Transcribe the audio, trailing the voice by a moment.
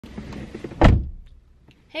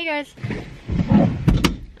Hey guys.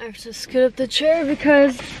 I have to scoot up the chair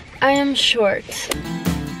because I am short.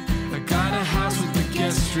 I got a house with a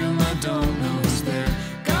guest room, I don't know who's there.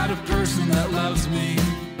 Got a person that loves me.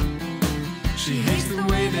 She hates the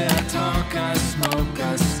way that I talk, I smoke,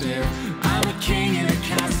 I stare. I'm a king in a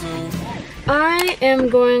castle. I am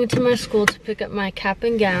going to my school to pick up my cap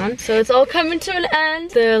and gown. So it's all coming to an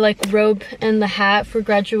end. The like robe and the hat for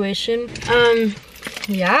graduation.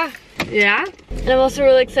 Yeah. And I'm also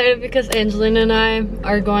really excited because Angelina and I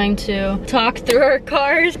are going to talk through our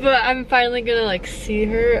cars, but I'm finally gonna like see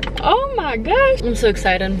her. Oh my gosh, I'm so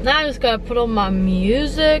excited. Now I just gotta put on my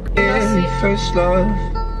music. First love.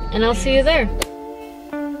 And I'll see you there.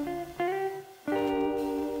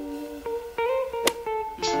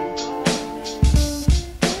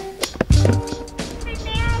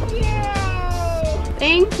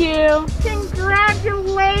 Thank you.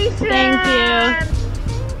 Congratulations. Thank you.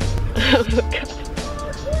 Oh god.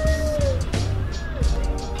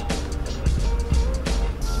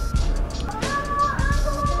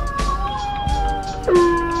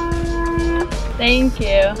 Thank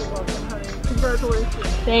you. Congratulations.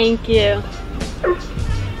 Thank you.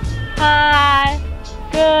 Hi.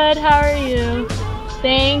 Good, how are you?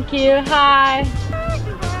 Thank you. Hi.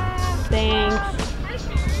 Thanks.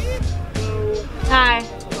 Hi.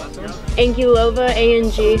 Ankylova,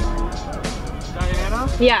 A-N-G. Diana?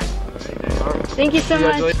 Yeah. Thank you so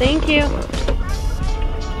much. Thank you.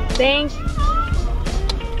 Thanks.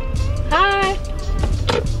 Hi.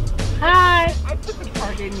 Hi. I put the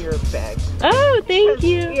card in your bag. Oh, thank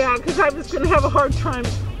you. Yeah, because I was going to have a hard time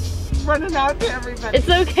running out to everybody. It's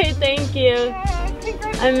okay, thank you. Yeah,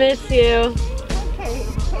 congratulations. I miss you. Okay,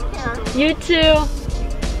 take care. You too.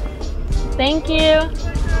 Thank you.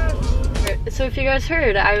 So if you guys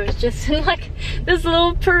heard, I was just in like this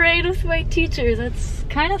little parade with my teachers. That's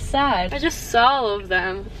kind of sad. I just saw all of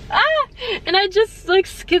them. And I just like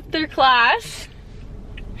skipped their class.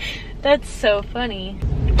 That's so funny.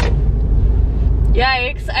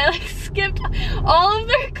 Yikes, I like skipped all of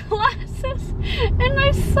their classes and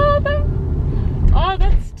I saw them. Oh,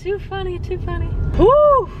 that's too funny, too funny.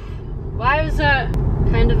 Woo! Why was that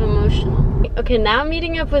kind of emotional? Okay, now I'm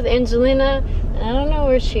meeting up with Angelina. I don't know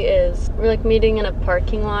where she is. We're like meeting in a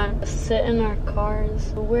parking lot. Sit in our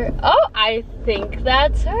cars. Where? Oh, I think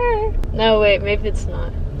that's her. No, wait, maybe it's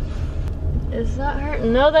not. Is that her?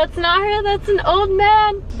 No, that's not her. That's an old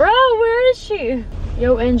man. Bro, where is she?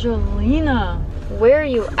 Yo, Angelina. Where are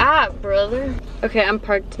you at, brother? Okay, I'm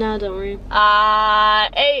parked now, don't worry.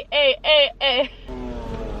 Hey.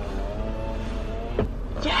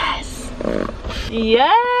 Yes!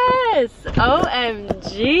 Yes!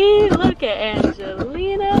 OMG! Look at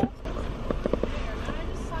Angelina.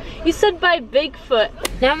 You said by Bigfoot.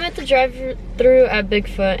 Now I'm at the drive-thru at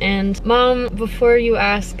Bigfoot, and Mom, before you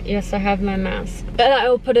ask, yes, I have my mask. And I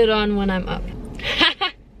will put it on when I'm up.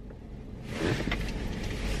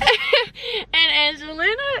 And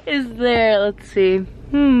Angelina is there. Let's see.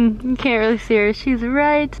 You can't really see her. She's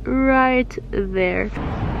right there.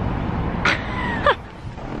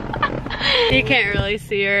 You can't really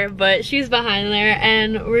see her, but she's behind there,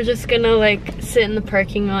 and we're just gonna like sit in the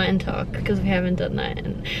parking lot and talk because we haven't done that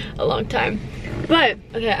in a long time. But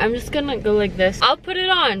okay, I'm just gonna go like this. I'll put it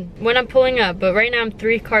on when I'm pulling up, but right now I'm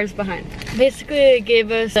 3 cars behind. Basically, it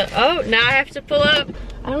gave us oh, now I have to pull up.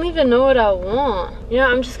 I don't even know what I want. You know,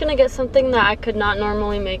 I'm just gonna get something that I could not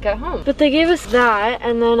normally make at home. But they gave us that,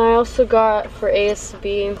 and then I also got for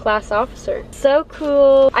ASB class officer. So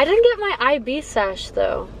cool. I didn't get my IB sash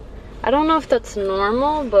though. I don't know if that's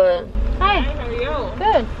normal, but hi. Hi, how are you?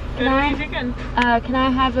 Good. Good, what are you drinking? Can I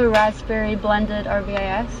have a raspberry blended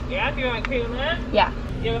RBIS? Yeah, do you want cream in it? Yeah.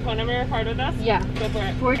 You have a phone number or card with us? Yeah. Go for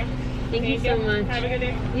it. Okay. Thank you so much. Have a good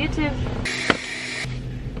day. You too.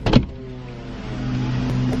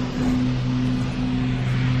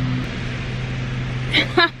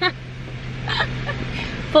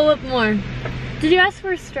 Pull up more. Did you ask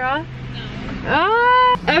for a straw?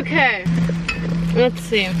 No. Okay. Let's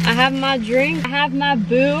see. I have my drink. I have my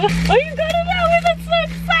boo. Oh, you got it out. That's so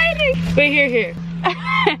exciting. Wait, here.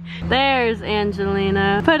 There's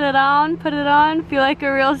Angelina. Put it on. Feel like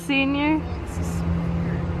a real senior.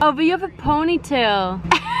 Oh, but you have a ponytail.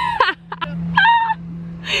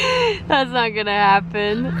 That's not gonna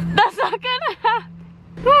happen.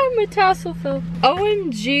 Oh, my tassel fell.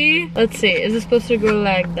 OMG. Let's see, is it supposed to go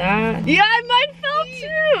like that? Yeah, mine fell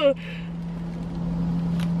too.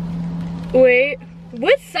 Wait,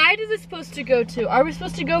 what side is it supposed to go to? Are we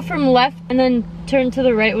supposed to go from left and then turn to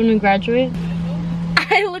the right when we graduate?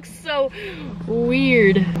 I look so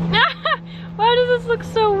weird. Why does this look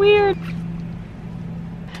so weird?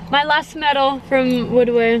 My last medal from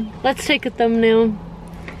Woodway. Let's take a thumbnail.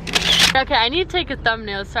 Okay, I need to take a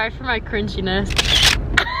thumbnail. Sorry for my cringiness.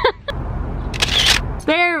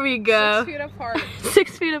 There we go. 6 feet apart.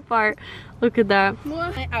 6 feet apart. Look at that.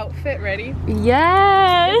 My outfit ready.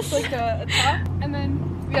 Yes. It's like a top, and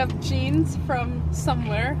then we have jeans from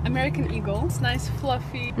somewhere. American Eagle. It's nice,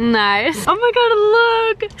 fluffy. Nice. Oh my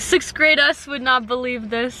god, look. 6th grade us would not believe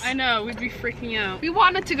this. I know, we'd be freaking out. We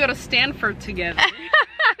wanted to go to Stanford together.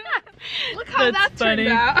 Look how that turned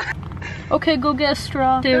out. Okay, go get a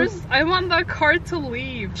straw. I want the car to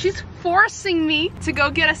leave. She's forcing me to go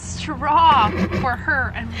get a straw for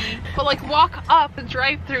her and me. But like walk up the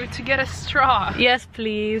drive-thru to get a straw. Yes,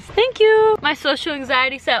 please. Thank you. My social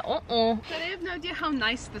anxiety said, But I have no idea how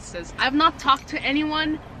nice this is. I've not talked to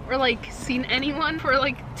anyone or like seen anyone for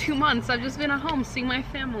like 2 months. I've just been at home seeing my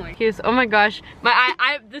family. Oh my gosh.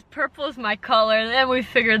 This purple is my color, and we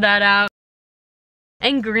figured that out.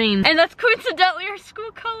 And green. And that's coincidentally our school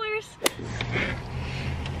colors.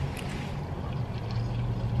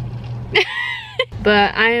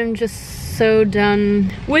 But I am just so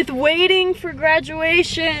done with waiting for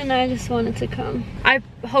graduation. I just wanted to come. I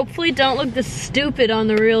hopefully don't look this stupid on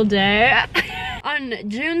the real day. On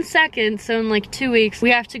June 2nd, so in like 2 weeks, we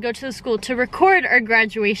have to go to the school to record our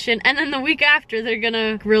graduation, and then the week after they're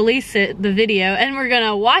gonna release the video, and we're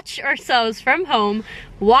gonna watch ourselves from home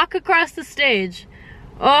walk across the stage.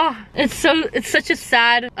 Oh, it's such a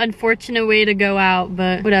sad, unfortunate way to go out,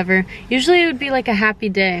 but whatever. Usually it would be like a happy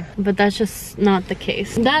day, but that's just not the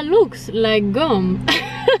case. That looks like gum.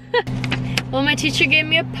 Well, my teacher gave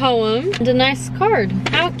me a poem and a nice card.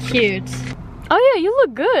 How cute. Oh yeah, you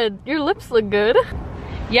look good. Your lips look good.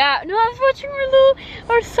 Yeah, no, I was watching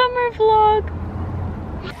our summer vlog.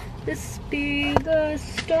 This be the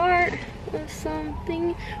start of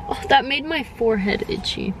something. Oh, that made my forehead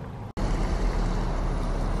itchy.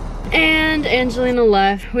 And Angelina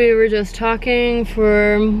left. We were just talking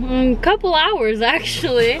for a couple hours,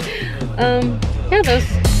 actually. Yeah, that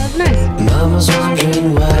was nice. Mama's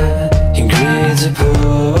wondering why he grades a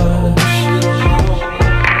push.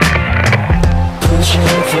 Push your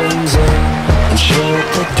headphones on and shut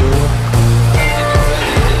the door.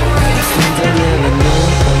 I think I never know.